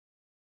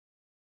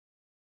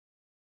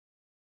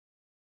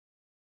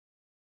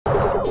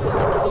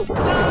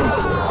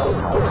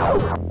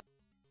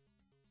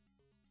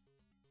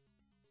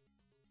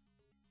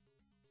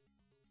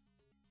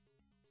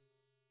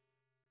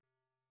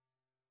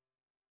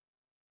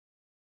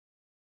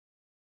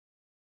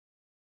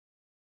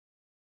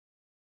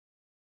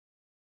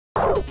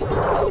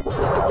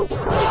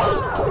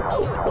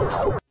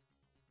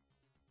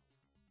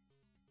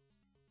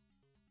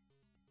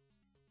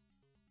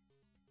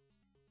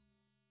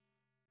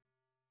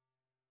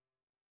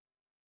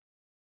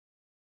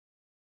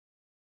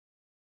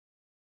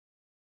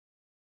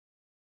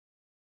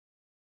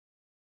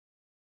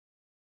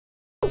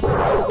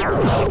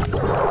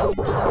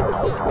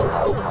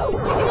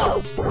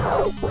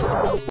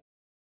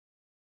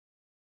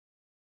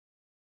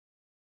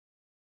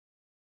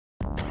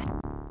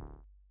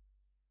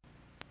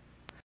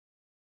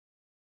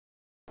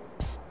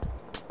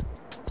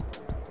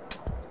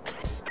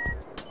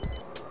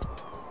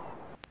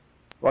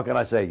What can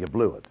I say? You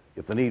blew it.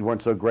 If the need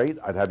weren't so great,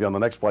 I'd have you on the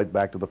next flight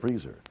back to the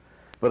freezer.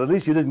 But at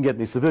least you didn't get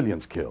any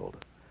civilians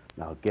killed.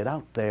 Now get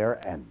out there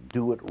and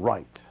do it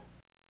right.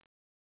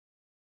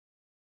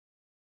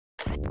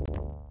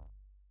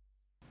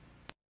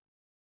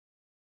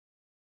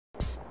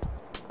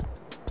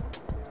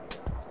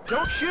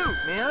 Don't shoot,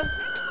 man!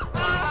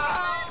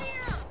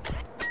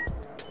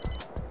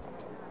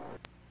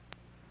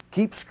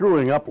 Keep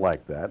screwing up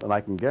like that, and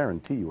I can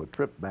guarantee you a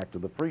trip back to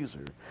the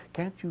freezer.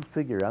 Can't you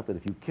figure out that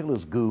if you kill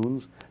his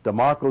goons,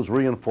 DeMarco's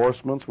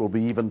reinforcements will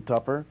be even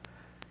tougher?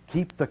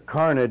 Keep the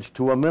carnage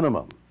to a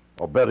minimum,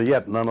 or better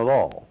yet, none at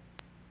all.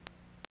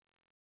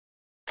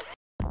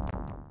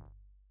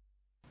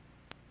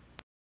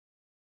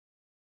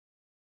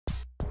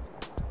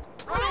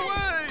 Run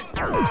away!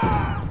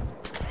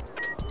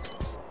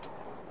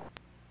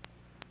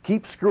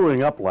 Keep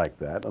screwing up like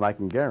that, and I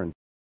can guarantee.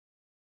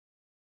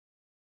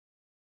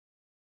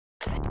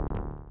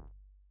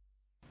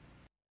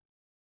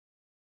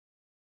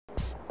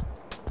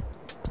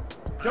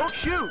 Don't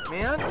shoot,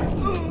 man!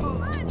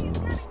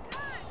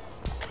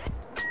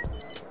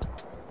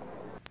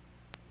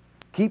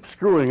 Keep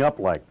screwing up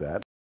like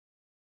that.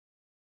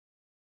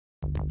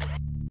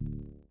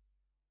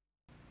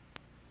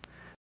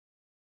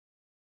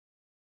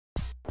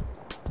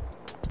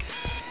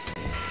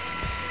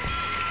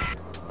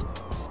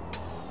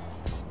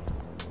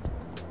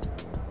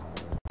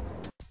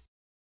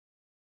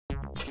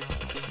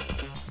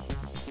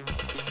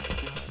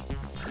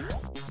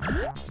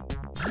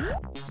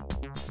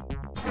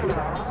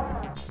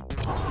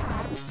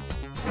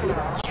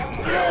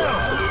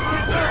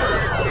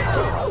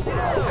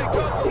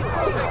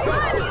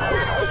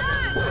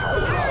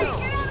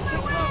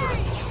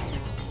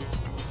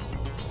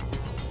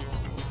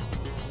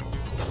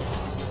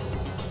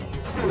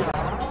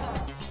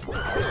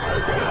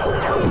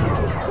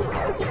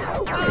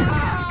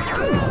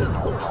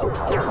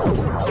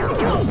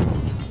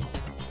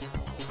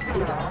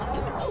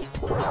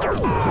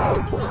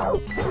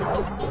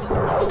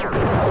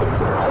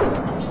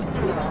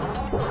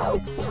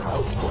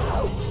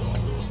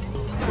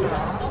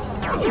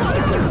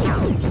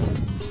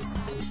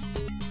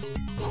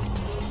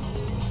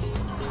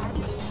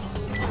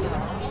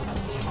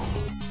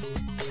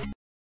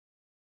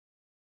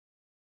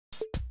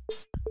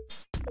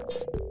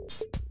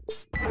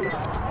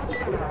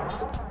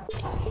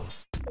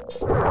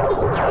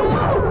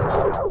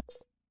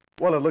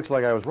 Well, it looks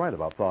like I was right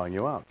about thawing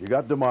you out. You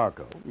got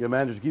DeMarco, you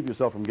managed to keep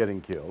yourself from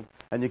getting killed,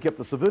 and you kept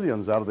the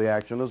civilians out of the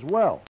action as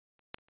well.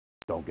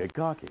 Don't get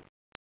cocky.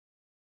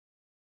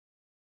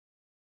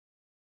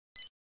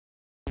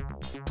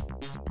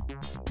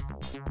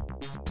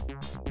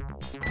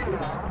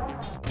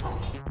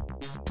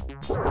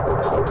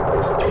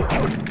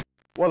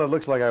 Well, it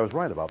looks like I was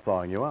right about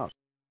thawing you out.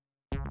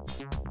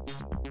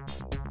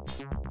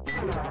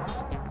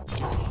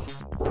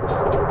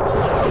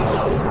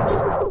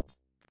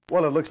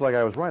 Well, it looks like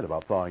I was right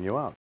about thawing you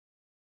out.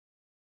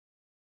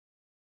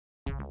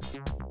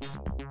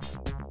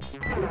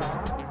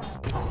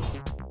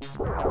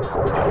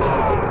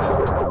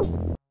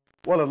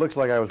 Well, it looks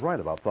like I was right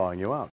about thawing you out.